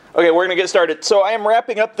Okay, we're going to get started. So I am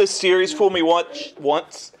wrapping up this series, Fool Me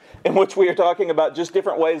Once, in which we are talking about just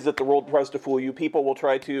different ways that the world tries to fool you. People will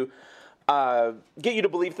try to get you to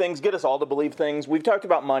believe things, get us all to believe things. We've talked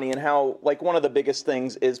about money and how, like, one of the biggest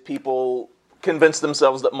things is people convince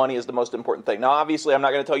themselves that money is the most important thing. Now, obviously, I'm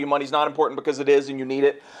not going to tell you money's not important because it is and you need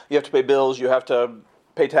it. You have to pay bills, you have to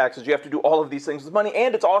pay taxes, you have to do all of these things with money,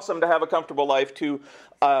 and it's awesome to have a comfortable life, to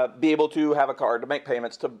be able to have a car, to make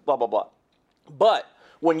payments, to blah, blah, blah. But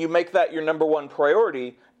when you make that your number one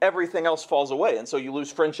priority, everything else falls away. And so you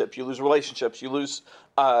lose friendships, you lose relationships, you lose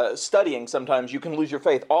studying sometimes, you can lose your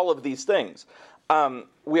faith, all of these things.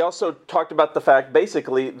 We also talked about the fact,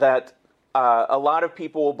 basically, that a lot of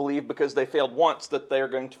people will believe because they failed once that they're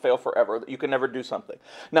going to fail forever, that you can never do something.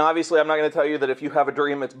 Now, obviously, I'm not going to tell you that if you have a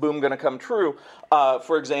dream, it's boom, going to come true.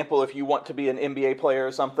 For example, if you want to be an NBA player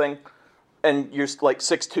or something, and you're like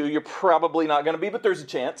 6'2", you're probably not going to be, but there's a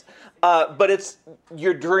chance. But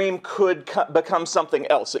your dream could become something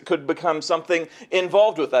else. It could become something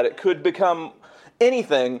involved with that. It could become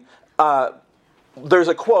anything. There's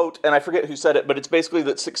a quote, and I forget who said it, but it's basically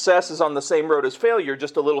that success is on the same road as failure,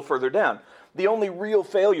 just a little further down. The only real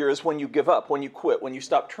failure is when you give up, when you quit, when you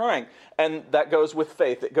stop trying. And that goes with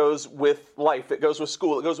faith, it goes with life, it goes with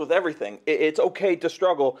school, it goes with everything. It's okay to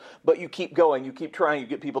struggle, but you keep going, you keep trying, you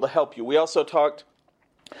get people to help you. We also talked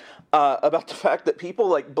about the fact that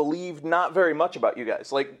people believe not very much about you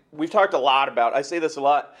guys. We've talked a lot about, I say this a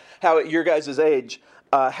lot, how at your guys' age,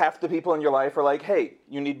 half the people in your life are like, hey,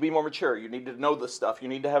 you need to be more mature, you need to know this stuff, you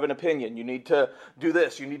need to have an opinion, you need to do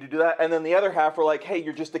this, you need to do that. And then the other half are like, hey,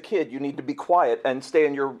 you're just a kid, you need to be quiet and stay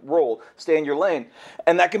in your role, stay in your lane.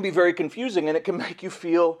 And that can be very confusing, and it can make you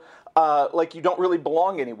feel like you don't really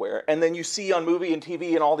belong anywhere. And then you see on movie and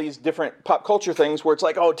TV and all these different pop culture things where it's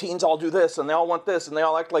like, oh, teens all do this, and they all want this, and they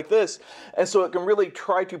all act like this. And so it can really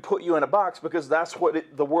try to put you in a box because that's what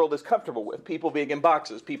the world is comfortable with. People being in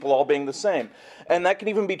boxes, people all being the same. And that can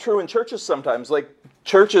even be true in churches sometimes.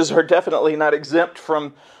 Churches are definitely not exempt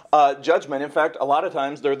from judgment. In fact, a lot of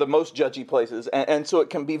times they're the most judgy places. And so it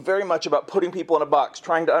can be very much about putting people in a box,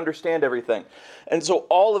 trying to understand everything. And so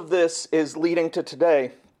all of this is leading to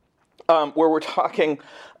today, where we're talking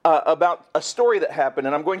about a story that happened.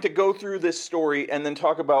 And I'm going to go through this story and then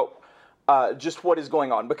talk about just what is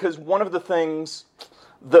going on. Because one of the things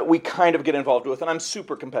that we kind of get involved with, and I'm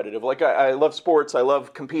super competitive. I love sports, I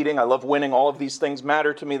love competing, I love winning. All of these things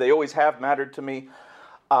matter to me. They always have mattered to me.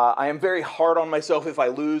 I am very hard on myself if I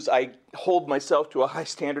lose. I hold myself to a high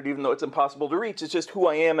standard even though it's impossible to reach. It's just who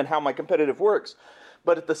I am and how my competitive works.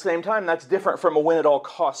 But at the same time, that's different from a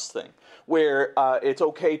win-at-all-costs thing, where it's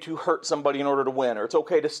okay to hurt somebody in order to win, or it's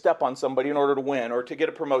okay to step on somebody in order to win, or to get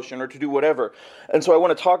a promotion, or to do whatever. And so I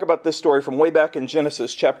want to talk about this story from way back in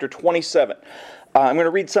Genesis chapter 27. I'm going to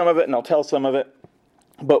read some of it, and I'll tell some of it.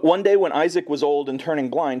 But one day when Isaac was old and turning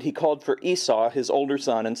blind, he called for Esau, his older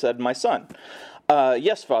son, and said, "My son."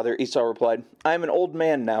 "Yes, father," Esau replied. "I am an old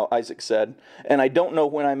man now," Isaac said, "and I don't know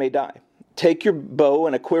when I may die. Take your bow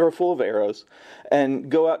and a quiver full of arrows, and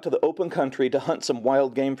go out to the open country to hunt some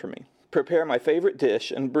wild game for me. Prepare my favorite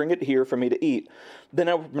dish and bring it here for me to eat. Then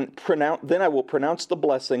I will pronounce the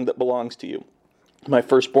blessing that belongs to you, my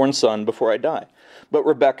firstborn son, before I die." But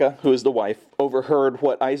Rebekah, who is the wife, overheard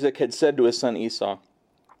what Isaac had said to his son Esau.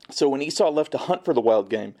 So when Esau left to hunt for the wild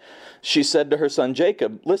game, she said to her son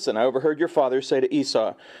Jacob, "Listen, I overheard your father say to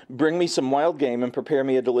Esau, 'Bring me some wild game and prepare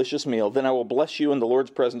me a delicious meal. Then I will bless you in the Lord's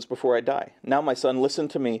presence before I die. Now, my son, listen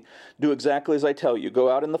to me. Do exactly as I tell you. Go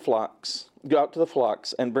out to the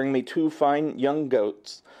flocks and bring me 2 fine young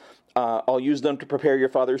goats. I'll use them to prepare your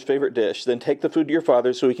father's favorite dish. Then take the food to your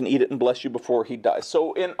father so he can eat it and bless you before he dies.'"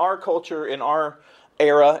 So in our culture, in our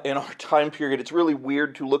era, in our time period, it's really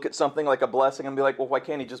weird to look at something like a blessing and be like, well, why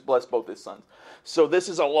can't he just bless both his sons? So this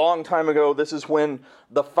is a long time ago. This is when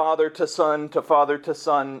the father-to-son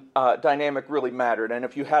dynamic really mattered. And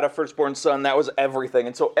if you had a firstborn son, that was everything.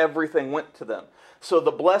 And so everything went to them. So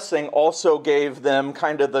the blessing also gave them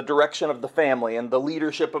kind of the direction of the family and the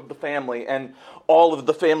leadership of the family and all of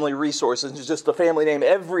the family resources, just the family name.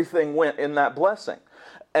 Everything went in that blessing.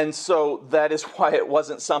 And so that is why it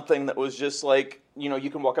wasn't something that was just like, you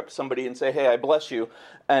can walk up to somebody and say, "Hey, I bless you,"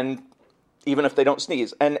 and even if they don't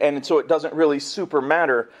sneeze. And so it doesn't really super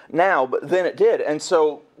matter now, but then it did. And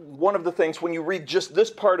so one of the things, when you read just this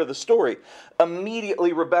part of the story,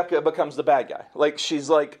 immediately Rebekah becomes the bad guy.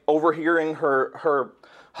 She's overhearing her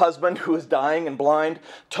husband, who is dying and blind,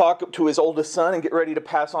 talk to his oldest son and get ready to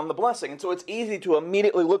pass on the blessing. And so it's easy to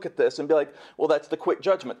immediately look at this and be like, well, that's the quick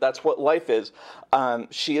judgment. That's what life is.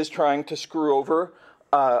 She is trying to screw over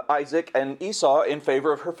Isaac and Esau in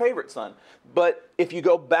favor of her favorite son. But if you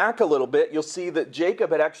go back a little bit, you'll see that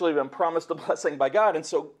Jacob had actually been promised a blessing by God, and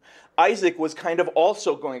so Isaac was kind of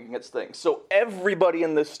also going against things. So everybody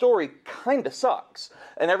in this story kind of sucks,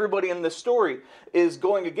 and everybody in this story is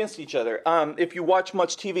going against each other. If you watch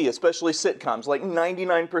much TV, especially sitcoms, like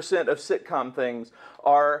 99% of sitcom things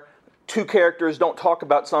are two characters don't talk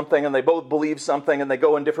about something and they both believe something and they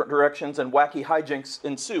go in different directions and wacky hijinks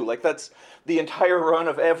ensue. Like that's the entire run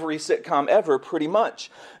of every sitcom ever, pretty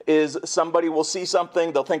much, is somebody will see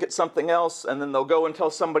something, they'll think it's something else, and then they'll go and tell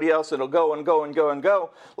somebody else, and it'll go and go and go and go,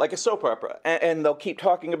 like a soap opera. And they'll keep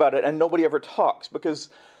talking about it and nobody ever talks, because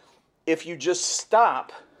if you just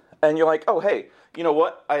stop and you're like, oh, hey, you know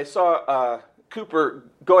what? I saw Cooper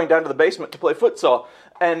going down to the basement to play futsal,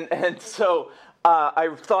 and so I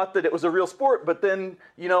thought that it was a real sport, but then,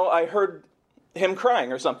 I heard him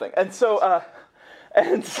crying or something. And so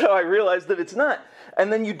I realized that it's not.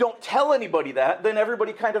 And then you don't tell anybody that, then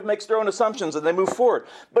everybody kind of makes their own assumptions and they move forward.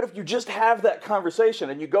 But if you just have that conversation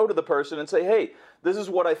and you go to the person and say, hey, this is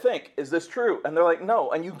what I think. Is this true? And they're like,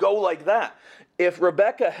 no. And you go like that. If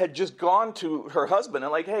Rebecca had just gone to her husband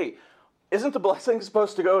and like, hey, isn't the blessing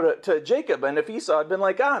supposed to go to Jacob? And if Esau had been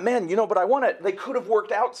like, man, but I want it, they could have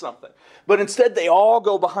worked out something. But instead, they all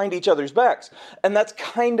go behind each other's backs. And that's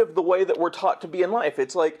kind of the way that we're taught to be in life.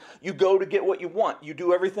 It's like you go to get what you want. You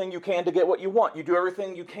do everything you can to get what you want. You do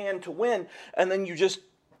everything you can to win. And then you just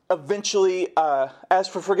eventually ask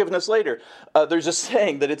for forgiveness later. There's a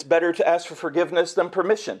saying that it's better to ask for forgiveness than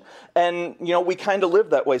permission. And, we kind of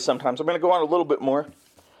live that way sometimes. I'm going to go on a little bit more.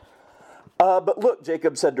 But look,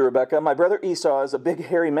 Jacob said to Rebekah, my brother Esau is a big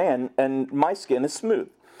hairy man, and my skin is smooth.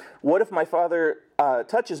 What if my father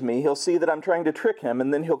touches me? He'll see that I'm trying to trick him,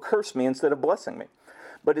 and then he'll curse me instead of blessing me.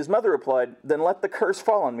 But his mother replied, then let the curse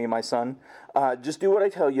fall on me, my son. Just do what I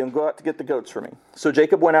tell you and go out to get the goats for me. So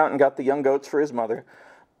Jacob went out and got the young goats for his mother.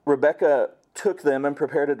 Rebekah took them and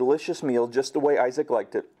prepared a delicious meal just the way Isaac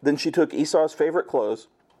liked it. Then she took Esau's favorite clothes,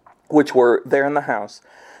 which were there in the house,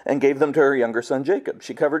 and gave them to her younger son Jacob.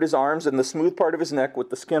 She covered his arms and the smooth part of his neck with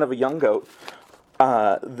the skin of a young goat.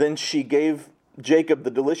 Then she gave Jacob the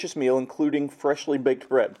delicious meal, including freshly baked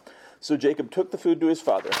bread. So Jacob took the food to his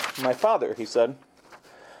father. My father, he said.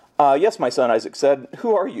 Yes, my son, Isaac said.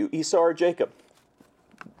 Who are you, Esau or Jacob?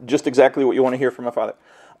 Just exactly what you want to hear from a father.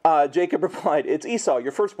 Jacob replied, it's Esau,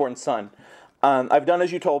 your firstborn son. I've done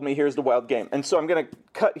as you told me. Here's the wild game. And so I'm going to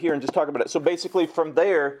cut here and just talk about it. So basically from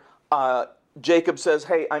there, Jacob says,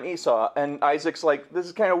 hey, I'm Esau. And Isaac's like, this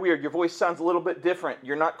is kind of weird. Your voice sounds a little bit different.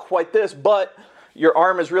 You're not quite this, but your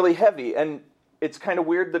arm is really heavy. And it's kind of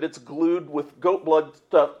weird that it's glued with goat blood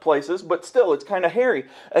stuff places, but still, it's kind of hairy.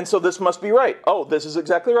 And so this must be right. Oh, this is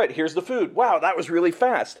exactly right. Here's the food. Wow, that was really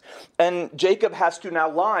fast. And Jacob has to now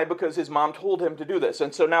lie because his mom told him to do this.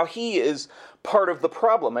 And so now he is part of the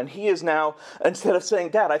problem. And he is now, instead of saying,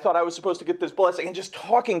 Dad, I thought I was supposed to get this blessing, and just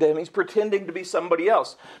talking to him, he's pretending to be somebody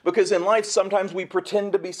else. Because in life, sometimes we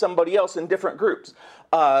pretend to be somebody else in different groups.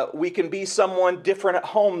 We can be someone different at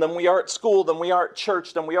home than we are at school, than we are at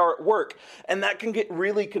church, than we are at work. And that can get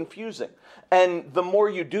really confusing. And the more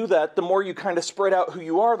you do that, the more you kind of spread out who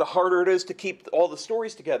you are, the harder it is to keep all the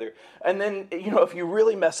stories together. And then, if you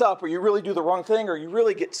really mess up, or you really do the wrong thing, or you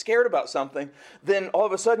really get scared about something, then all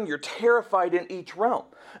of a sudden you're terrified in each realm.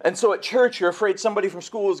 And so at church, you're afraid somebody from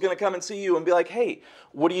school is going to come and see you and be like, hey,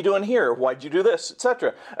 what are you doing here? Why'd you do this?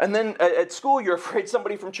 Etc. And then at school, you're afraid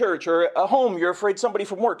somebody from church, or at home, you're afraid somebody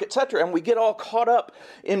from work, etc. And we get all caught up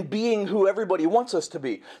in being who everybody wants us to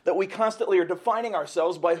be, that we constantly are defining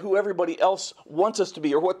ourselves by who everybody else wants us to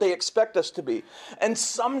be, or what they expect us to be. And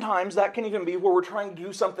sometimes that can even be where we're trying to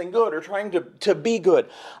do something good, or trying to be good.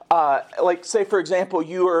 Like, say, for example,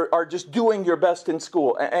 you are just doing your best in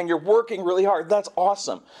school, and you're working really hard. That's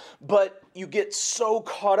awesome. But you get so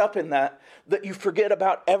caught up in that you forget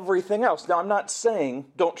about everything else. Now, I'm not saying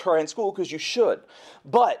don't try in school, because you should.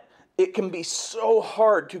 But it can be so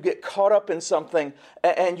hard to get caught up in something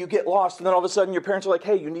and you get lost, and then all of a sudden your parents are like,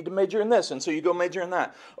 hey, you need to major in this, and so you go major in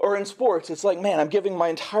that. Or in sports, it's like, man, I'm giving my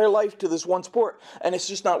entire life to this one sport, and it's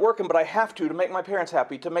just not working, but I have to make my parents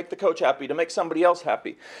happy, to make the coach happy, to make somebody else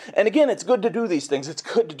happy. And again, it's good to do these things. It's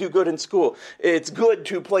good to do good in school. It's good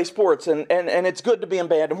to play sports, and it's good to be in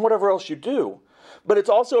band, and whatever else you do. But it's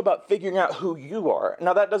also about figuring out who you are.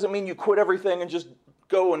 Now, that doesn't mean you quit everything and just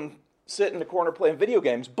go and sit in the corner playing video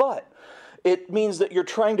games, but It means that you're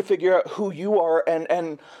trying to figure out who you are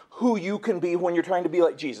and who you can be when you're trying to be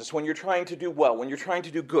like Jesus, when you're trying to do well, when you're trying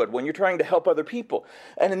to do good, when you're trying to help other people.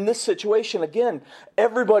 And in this situation, again,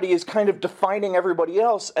 everybody is kind of defining everybody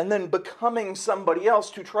else and then becoming somebody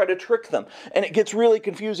else to try to trick them. And it gets really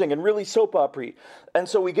confusing and really soap opera-y. And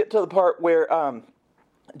so we get to the part where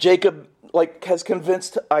Jacob has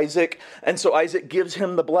convinced Isaac, and so Isaac gives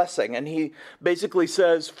him the blessing, and he basically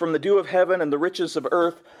says, from the dew of heaven and the riches of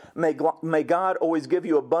earth, may God always give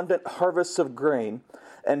you abundant harvests of grain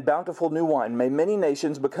and bountiful new wine. May many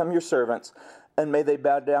nations become your servants, and may they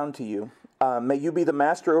bow down to you. May you be the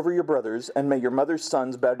master over your brothers, and may your mother's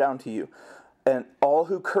sons bow down to you. And all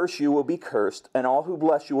who curse you will be cursed, and all who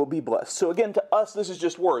bless you will be blessed. So again, to us, this is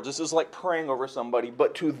just words. This is like praying over somebody.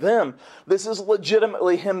 But to them, this is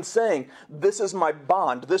legitimately him saying, this is my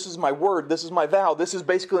bond, this is my word, this is my vow, this is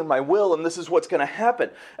basically my will, and this is what's going to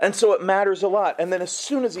happen. And so it matters a lot. And then as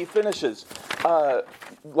soon as he finishes,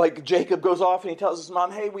 Jacob goes off and he tells his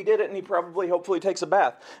mom, hey, we did it, and he probably, hopefully takes a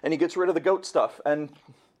bath. And he gets rid of the goat stuff, and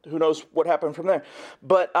who knows what happened from there.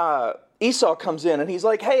 But Esau comes in and he's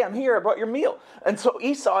like, hey, I'm here, I brought your meal. And so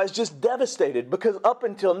Esau is just devastated because up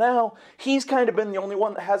until now, he's kind of been the only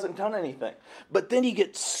one that hasn't done anything. But then he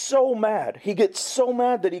gets so mad. He gets so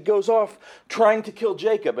mad that he goes off trying to kill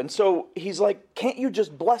Jacob. And so he's like, can't you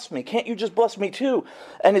just bless me? Can't you just bless me too?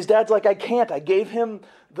 And his dad's like, I can't. I gave him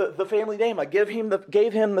the family name. I gave him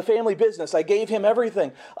the family business. I gave him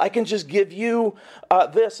everything. I can just give you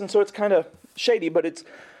this. And so it's kind of shady, but it's...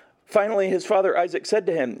 Finally, his father Isaac said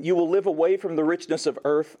to him, you will live away from the richness of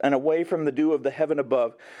earth and away from the dew of the heaven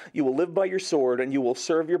above. You will live by your sword and you will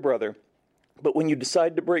serve your brother. But when you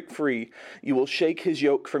decide to break free, you will shake his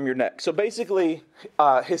yoke from your neck. So basically,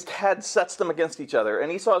 his dad sets them against each other, and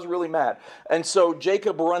Esau is really mad. And so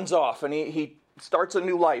Jacob runs off, and he starts a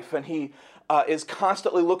new life, and he is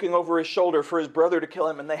constantly looking over his shoulder for his brother to kill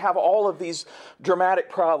him, and they have all of these dramatic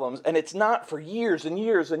problems, and it's not for years and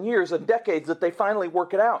years and years and decades that they finally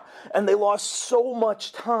work it out, and they lost so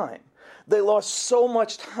much time. They lost so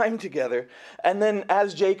much time together. And then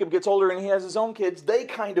as Jacob gets older and he has his own kids, they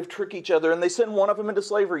kind of trick each other and they send one of them into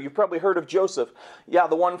slavery. You've probably heard of Joseph. Yeah,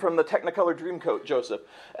 the one from the Technicolor Dreamcoat, Joseph.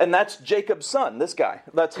 And that's Jacob's son, this guy.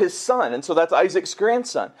 That's his son. And so that's Isaac's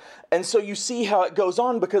grandson. And so you see how it goes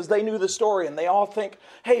on because they knew the story and they all think,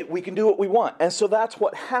 hey, we can do what we want. And so that's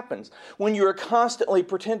what happens. When you're constantly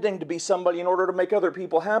pretending to be somebody in order to make other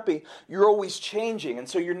people happy, you're always changing. And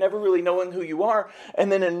so you're never really knowing who you are. And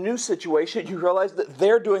then in a new situation, you realize that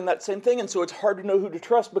they're doing that same thing, and so it's hard to know who to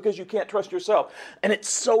trust because you can't trust yourself. And it's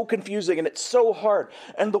so confusing, and it's so hard.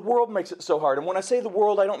 And the world makes it so hard. And when I say the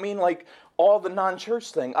world, I don't mean like all the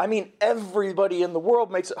non-church thing. I mean everybody in the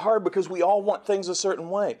world makes it hard because we all want things a certain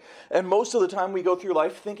way. And most of the time we go through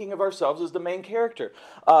life thinking of ourselves as the main character.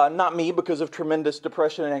 Not me, because of tremendous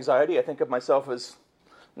depression and anxiety. I think of myself as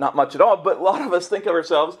not much at all, but a lot of us think of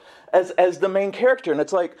ourselves as the main character. And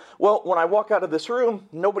it's like, well, when I walk out of this room,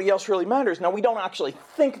 nobody else really matters. Now, we don't actually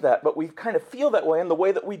think that, but we kind of feel that way in the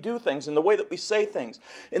way that we do things, in the way that we say things,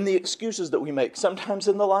 in the excuses that we make, sometimes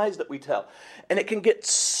in the lies that we tell. And it can get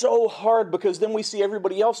so hard because then we see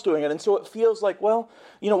everybody else doing it. And so it feels like, well,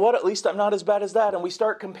 you know what, at least I'm not as bad as that. And we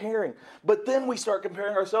start comparing. But then we start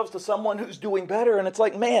comparing ourselves to someone who's doing better. And it's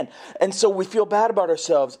like, man. And so we feel bad about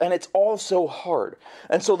ourselves. And it's all so hard.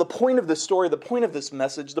 And so the point of this story, the point of this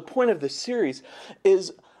message, the point of this series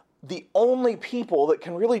is the only people that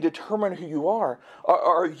can really determine who you are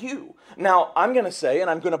you. Now, I'm going to say,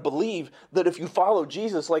 and I'm going to believe, that if you follow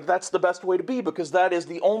Jesus, like that's the best way to be, because that is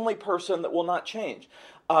the only person that will not change.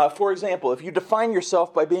 For example, if you define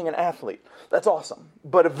yourself by being an athlete, that's awesome.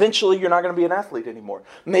 But eventually you're not going to be an athlete anymore.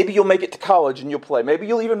 Maybe you'll make it to college and you'll play. Maybe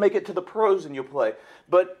you'll even make it to the pros and you'll play.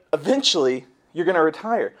 But eventually you're going to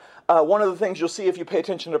retire. One of the things you'll see if you pay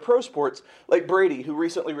attention to pro sports, like Brady, who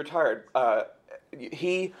recently retired,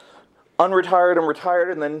 he unretired and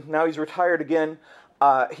retired, and then now he's retired again.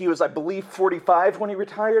 He was, I believe, 45 when he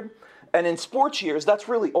retired. And in sports years, that's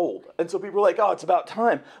really old. And so people are like, oh, it's about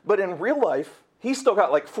time. But in real life, he's still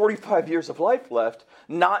got like 45 years of life left,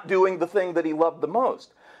 not doing the thing that he loved the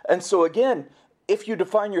most. And so again, if you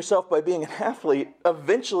define yourself by being an athlete,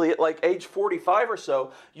 eventually at like age 45 or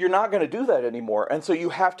so, you're not going to do that anymore. And so you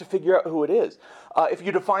have to figure out who it is. If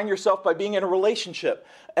you define yourself by being in a relationship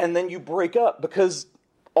and then you break up, because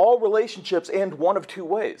all relationships end one of two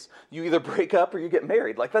ways. You either break up or you get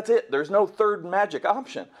married. Like that's it. There's no third magic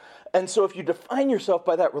option. And so if you define yourself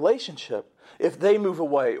by that relationship, if they move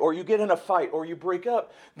away or you get in a fight or you break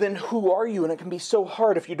up, then who are you? And it can be so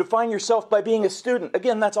hard. If you define yourself by being a student,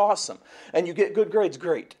 again, that's awesome. And you get good grades,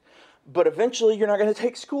 great. but eventually you're not going to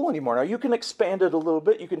take school anymore. Now you can expand it a little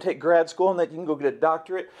bit. You can take grad school and then you can go get a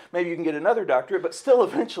doctorate. Maybe you can get another doctorate, but still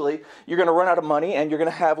eventually you're going to run out of money and you're going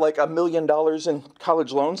to have like $1 million in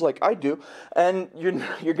college loans like I do. And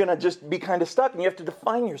you're going to just be kind of stuck and you have to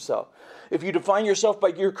define yourself. If you define yourself by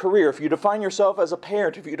your career, if you define yourself as a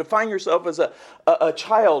parent, if you define yourself as a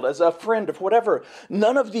child, as a friend, of whatever,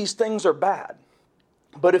 none of these things are bad.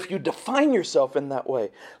 But if you define yourself in that way,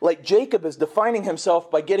 like Jacob is defining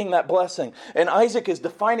himself by getting that blessing, and Isaac is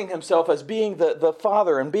defining himself as being the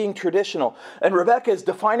father and being traditional, and Rebekah is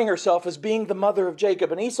defining herself as being the mother of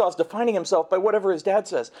Jacob, and Esau is defining himself by whatever his dad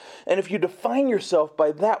says. And if you define yourself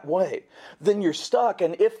by that way, then you're stuck,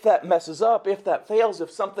 and if that messes up, if that fails,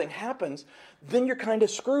 if something happens, then you're kind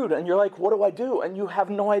of screwed, and you're like, what do I do? And you have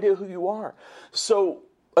no idea who you are. So,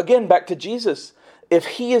 again, back to Jesus. If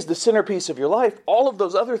he is the centerpiece of your life, all of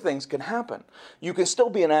those other things can happen. You can still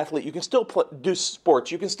be an athlete. You can still do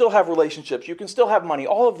sports. You can still have relationships. You can still have money.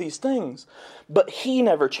 All of these things. But he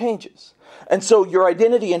never changes. And so your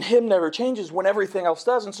identity in him never changes when everything else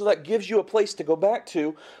does. And so that gives you a place to go back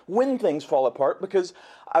to when things fall apart. Because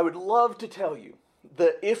I would love to tell you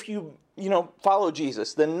that if you follow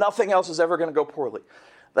Jesus, then nothing else is ever going to go poorly.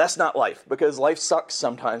 That's not life, because life sucks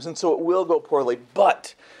sometimes. And so it will go poorly.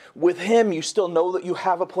 But with him, you still know that you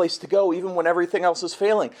have a place to go, even when everything else is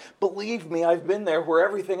failing. Believe me, I've been there where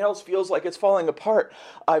everything else feels like it's falling apart.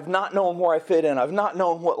 I've not known where I fit in. I've not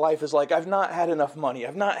known what life is like. I've not had enough money.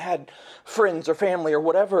 I've not had friends or family or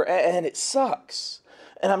whatever, and it sucks.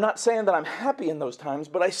 And I'm not saying that I'm happy in those times,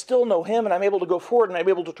 but I still know him, and I'm able to go forward, and I'm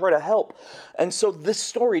able to try to help. And so this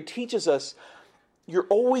story teaches us you're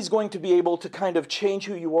always going to be able to kind of change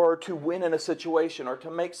who you are to win in a situation or to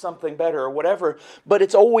make something better or whatever, but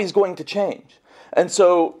it's always going to change. And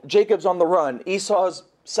so Jacob's on the run. Esau's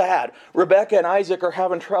sad. Rebekah and Isaac are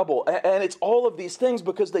having trouble. And it's all of these things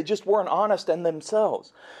because they just weren't honest in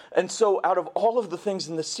themselves. And so out of all of the things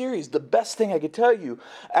in the series, the best thing I could tell you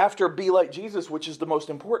after Be Like Jesus, which is the most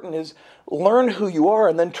important, is learn who you are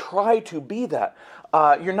and then try to be that.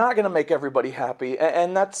 You're not going to make everybody happy,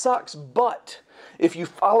 and that sucks, but if you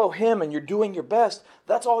follow him and you're doing your best,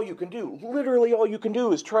 that's all you can do. Literally all you can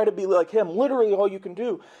do is try to be like him. Literally all you can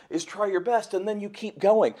do is try your best, and then you keep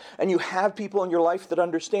going. And you have people in your life that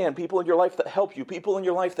understand, people in your life that help you, people in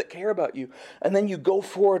your life that care about you. And then you go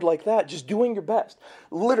forward like that, just doing your best.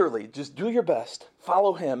 Literally, just do your best,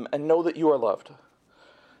 follow him, and know that you are loved.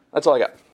 That's all I got.